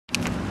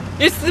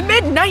It's the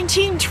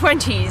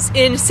mid-1920s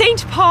in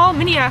St. Paul,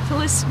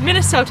 Minneapolis,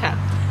 Minnesota.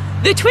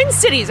 The Twin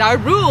Cities are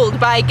ruled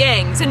by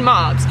gangs and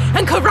mobs,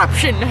 and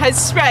corruption has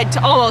spread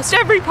to almost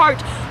every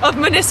part of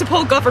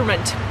municipal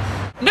government.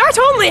 Not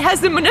only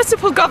has the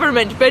municipal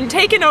government been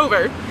taken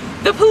over,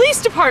 the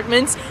police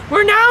departments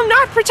were now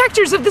not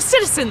protectors of the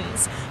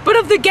citizens, but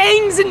of the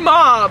gangs and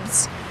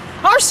mobs.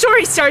 Our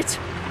story starts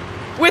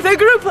with a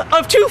group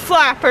of two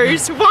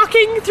flappers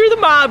walking through the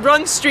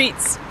mob-run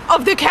streets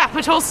of the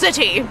capital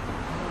city.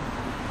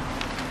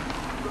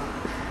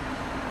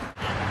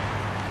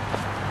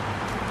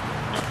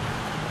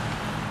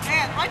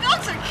 Man, my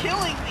dogs are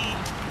killing me.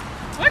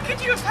 What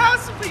could you have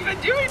possibly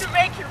been doing to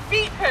make your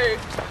feet hurt?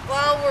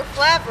 Well, we're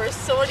flappers,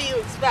 so what do you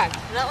expect?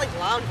 We're not like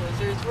lounge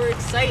lizards, we're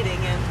exciting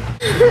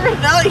and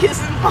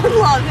rebellious and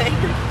fun-loving.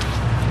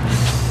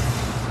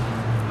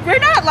 We're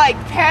not like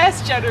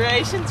past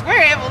generations.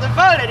 We're able to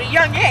vote at a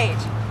young age.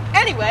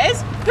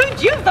 Anyways,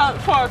 who'd you vote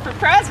for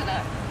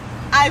president?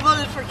 I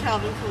voted for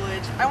Calvin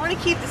Coolidge. I want to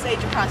keep this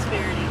age of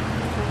prosperity.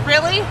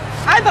 Really?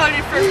 I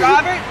voted for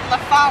Robert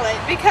La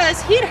Follette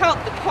because he'd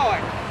help the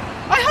poor.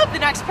 I hope the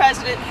next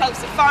president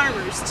helps the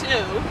farmers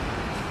too.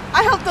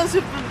 I hope those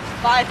who've been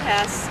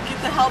bypassed get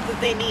the help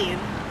that they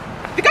need.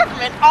 The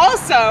government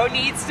also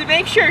needs to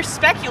make sure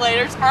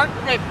speculators aren't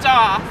ripped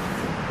off.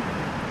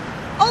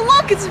 Oh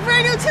look, it's a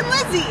brand new Tin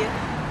Lizzie!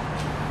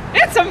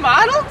 It's a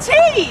Model T!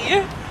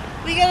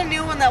 We got a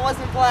new one that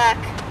wasn't black,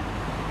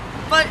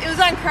 but it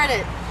was on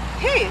credit.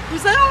 Hey,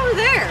 who's that over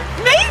there?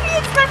 Maybe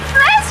it's the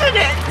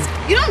president!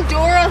 You know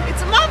Dora?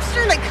 It's a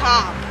mobster and a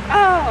cop.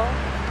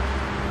 Oh.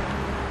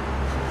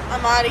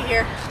 I'm out of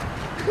here.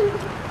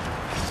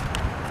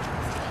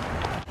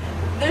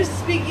 There's a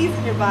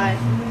speakeasy nearby.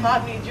 The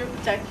mob needs your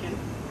protection.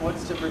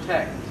 What's to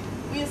protect?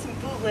 We have some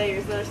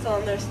bootleggers that are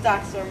selling their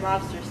stocks to our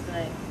mobsters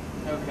tonight.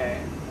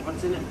 Okay.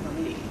 What's in it for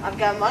me? I've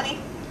got money.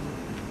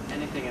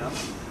 Anything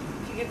else?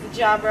 If you get the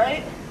job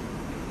right,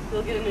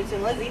 you'll get a new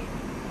Tin Lizzie.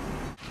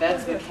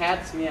 That's the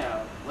cat's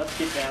meow. Let's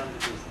get down to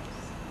business.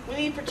 We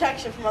need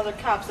protection from other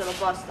cops that'll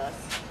bust us.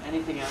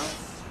 Anything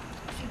else?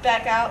 If you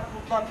back out,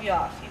 we'll bump you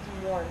off.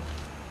 You've been warned.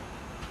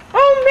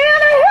 Oh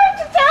man, I have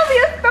to tell the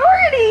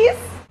authorities!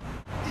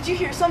 Did you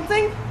hear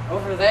something?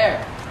 Over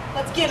there.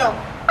 Let's get them.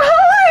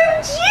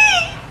 OMG!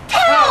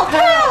 Pow!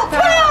 Pow!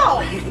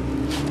 Pow!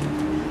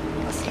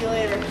 I'll see you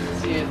later.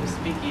 See you at the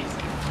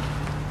speakeasy.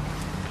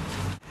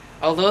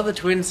 Although the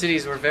Twin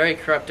Cities were very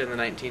corrupt in the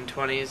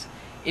 1920s,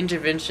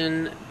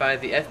 intervention by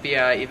the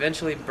FBI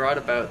eventually brought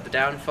about the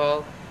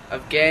downfall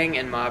of gang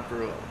and mob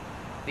rule.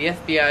 The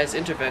FBI's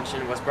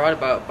intervention was brought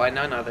about by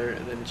none other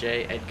than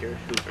J. Edgar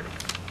Hoover.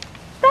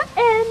 The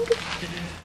end.